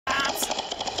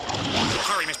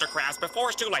Mr. Krabs, before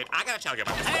it's too late, I gotta tell you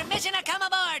about this. Permission to come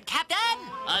aboard, Captain!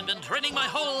 I've been training my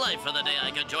whole life for the day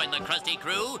I could join the Krusty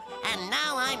Crew, And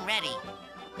now I'm ready.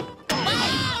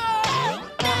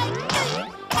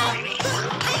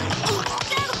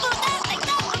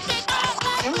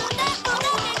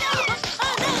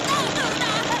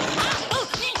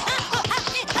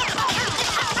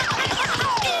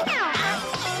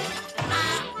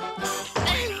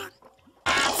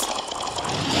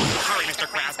 Hurry, Mr.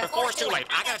 Krabs, before it's too late,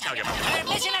 I gotta tell you about this.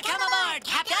 Permission to come aboard,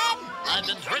 Captain! I've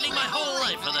been training my whole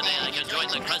life for the day I could join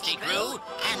the Krusty Crew,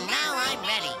 And now I'm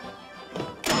ready.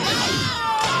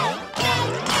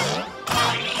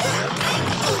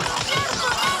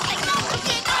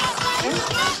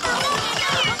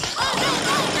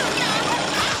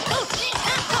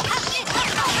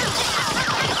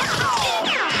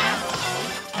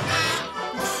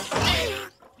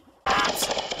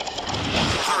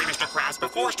 Hurry, Mr. Krabs,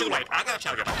 before it's too late, I gotta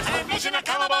tell you about this. Permission to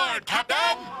come aboard,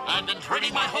 Captain! I've been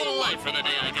training my whole life for the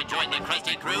day I could join the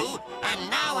Krusty Crew, And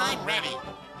now I'm ready.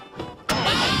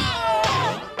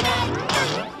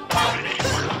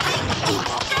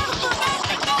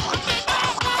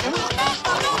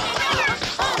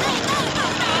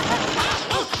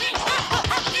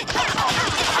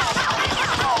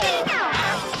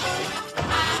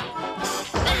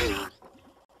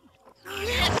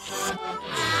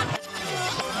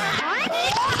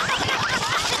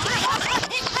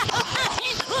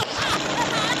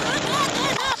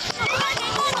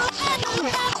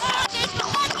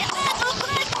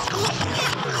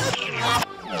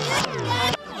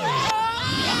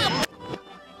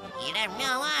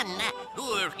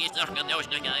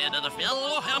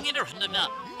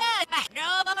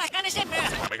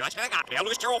 Jag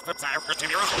lyssnar upp så här för att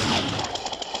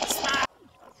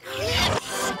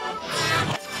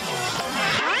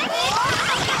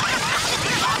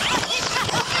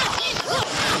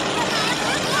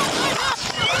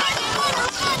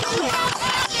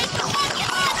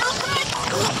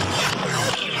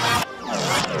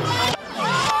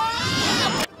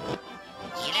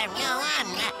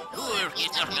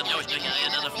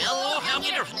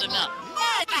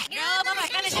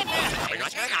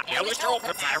göra. Jag lyssnar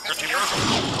upp så här för att göra.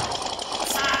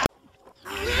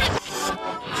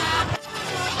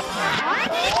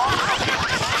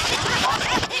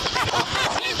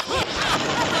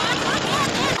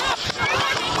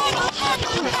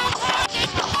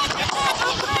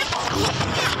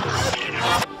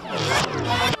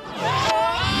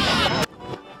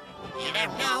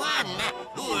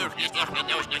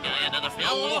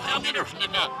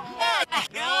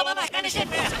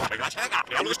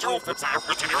 Jag lyssnar upp så här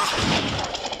för att göra.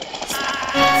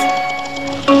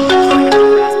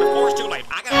 Before it's too late,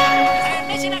 I gotta.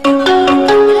 Permission to come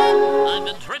aboard, Captain! I've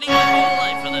been training my whole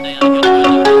life for the day I could join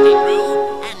the Krusty Crew,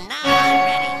 And now I'm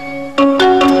ready.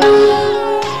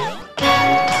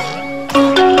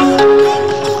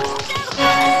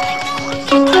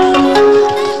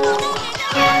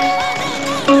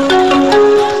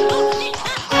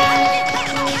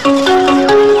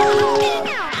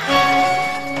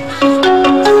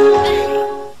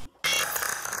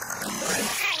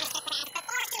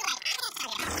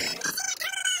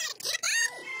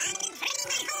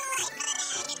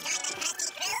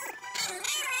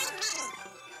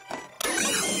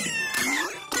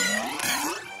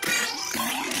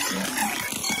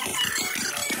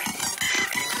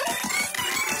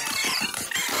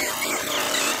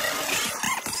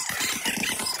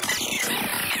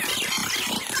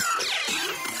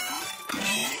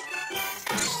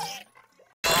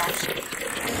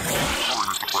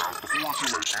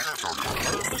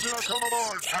 Come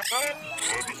aboard, Captain!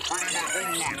 I've been training my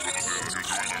whole life for the day I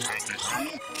could join the Krusty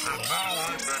Crew, and now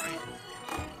I'm ready.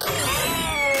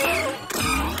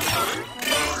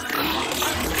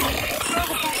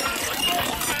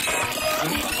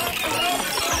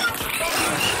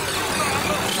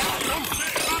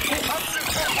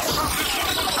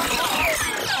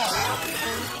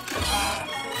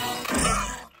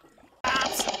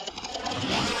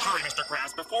 Hurry, Mr.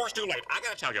 Krabs, before it's too late, I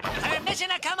gotta tell you about this. Permission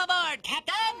to come aboard,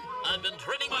 Captain! I've been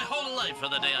training my whole life for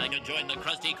the day I could join the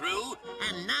Krusty Crew,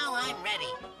 And now I'm ready.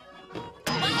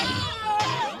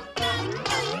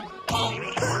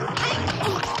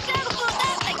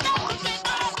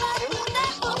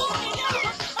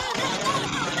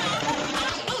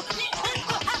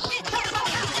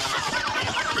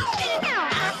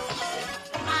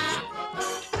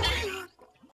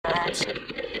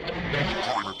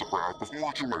 Before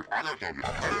it's too late, I gotta tell you.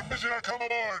 Permission to come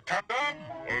aboard, Captain!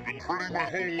 I've been training my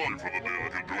whole life for the day I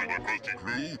could join the Krusty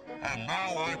Crew, and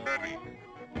now I'm ready.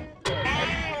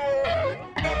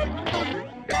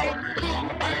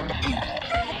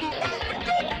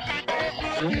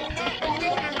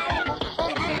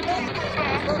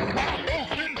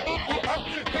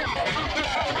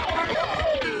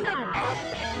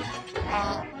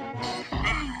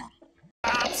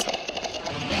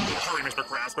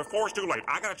 Krabs, before it's too late,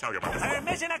 I gotta tell you about this.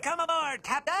 Permission to come aboard,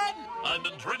 Captain! I've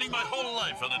been training my whole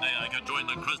life for the day I could join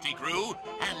the Krusty Crew.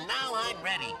 And now I'm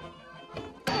ready.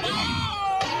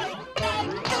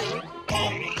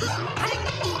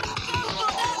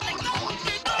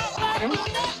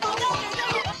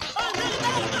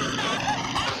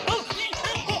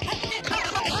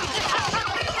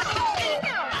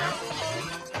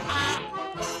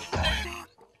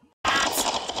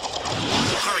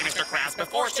 Hurry, Mr. Krabs,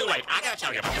 before it's too late, I gotta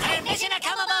tell you about this. Permission to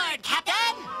come aboard, Captain!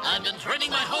 I've been training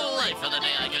my whole life for the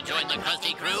day I could join the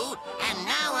Krusty Crew. And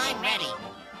now I'm ready.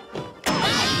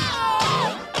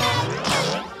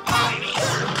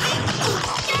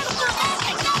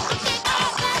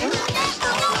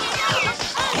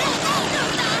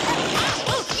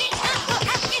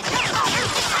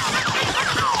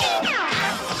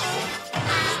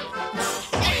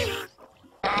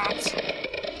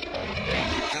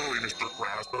 Hurry, Mr.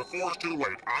 Krabs, before it's too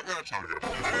late, I gotta tell you.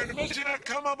 Permission to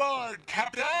come aboard,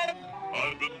 Captain!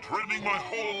 I've been training my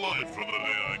whole life for the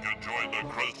day I could join the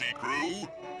Krusty Crew,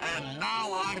 and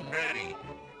now I'm ready.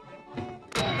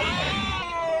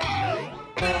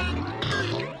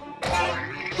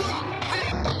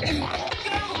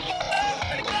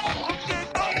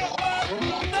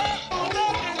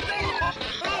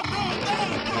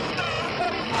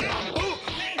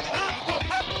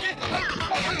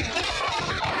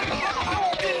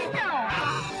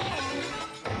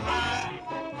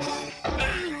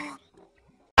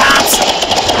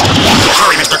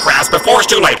 Hurry, Mr. Krabs, before it's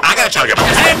too late, I gotta tell you about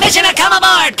this. Permission to come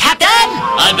aboard, Captain!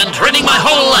 I've been training my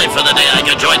whole life for the day I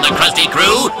could join the Krusty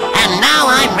Crew. And now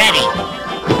I'm ready.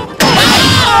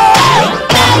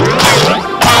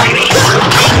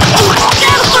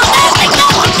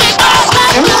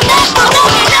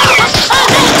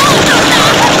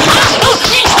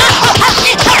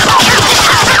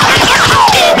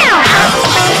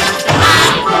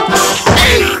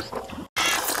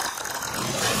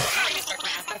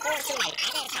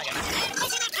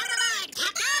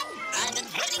 I've been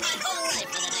training my whole life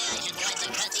for the day I could join the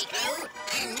Krusty Crew,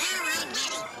 and now I'm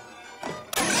ready.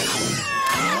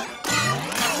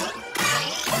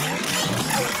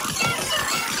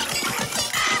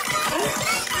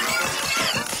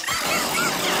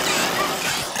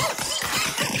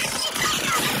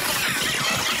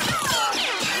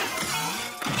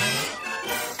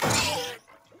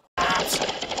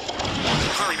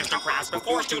 Hurry, Mr. Krabs,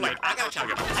 before it's too late, I gotta tell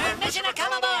you about this. Permission to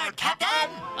come aboard, Captain!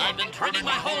 I've been training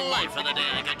my whole life for the day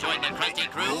I could join the Krusty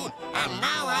Crew. And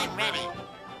now I'm ready.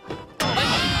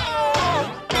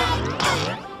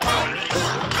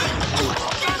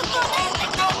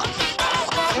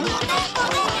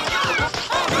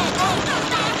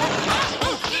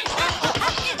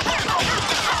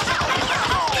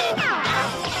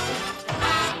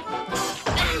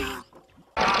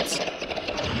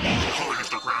 Hurry,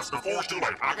 Mr. Krabs, before it's too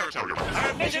late, I gotta tell you about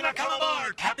this. Permission to come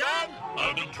aboard, Captain!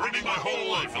 I've been training my whole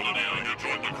life for the day I could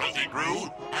join the Krusty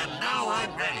Crew, and now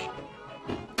I'm ready.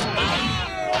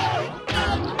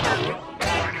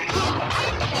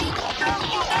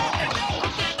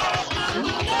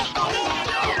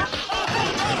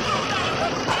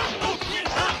 Permission to come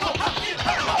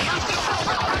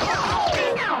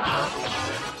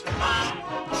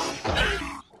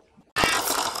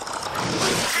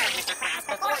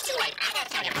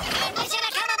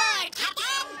aboard,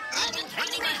 Captain! I've been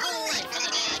training my whole life for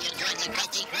the day I could join the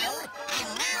Krusty Crew,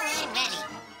 and now I'm ready.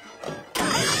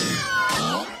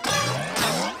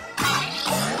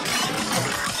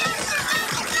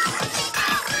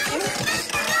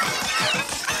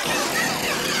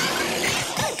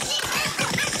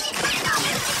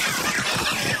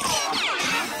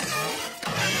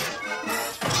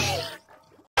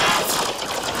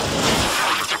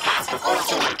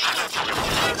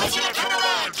 Permission to come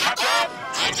aboard, Captain!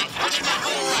 I've been training my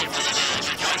whole life for the day I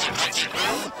could join the Krusty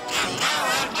Crew, and now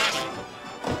I'm ready.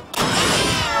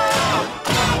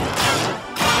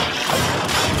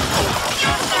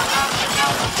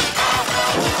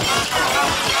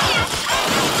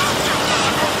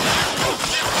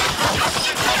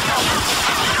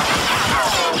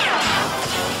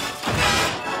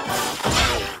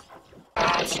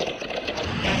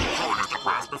 Hurry, Mr.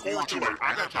 Krabs, before it's too late,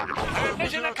 I gotta tell you about this.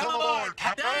 Permission to come aboard,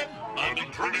 Captain! I've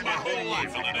been training my whole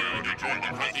life for the day I could join the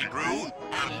Krusty Crew,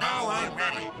 and now I'm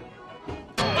ready.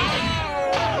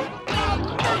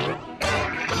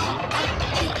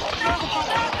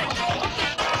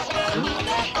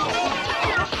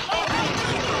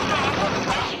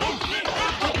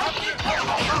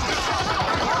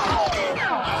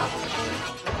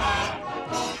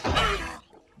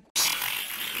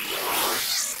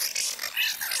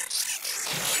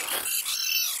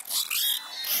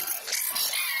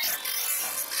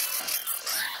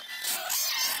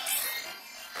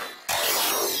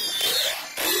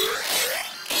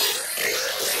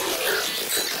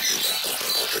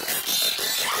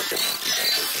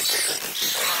 Hurry,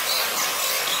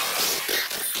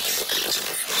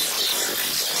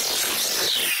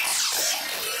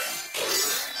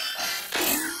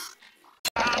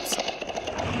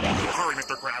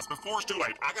 Mr. Krabs, before it's too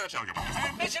late. I gotta tell you.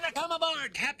 Permission to come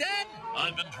aboard, Captain.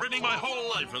 I've been training my whole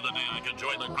life for the day I can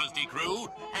join the Krusty Crew,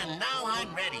 And now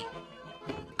I'm ready.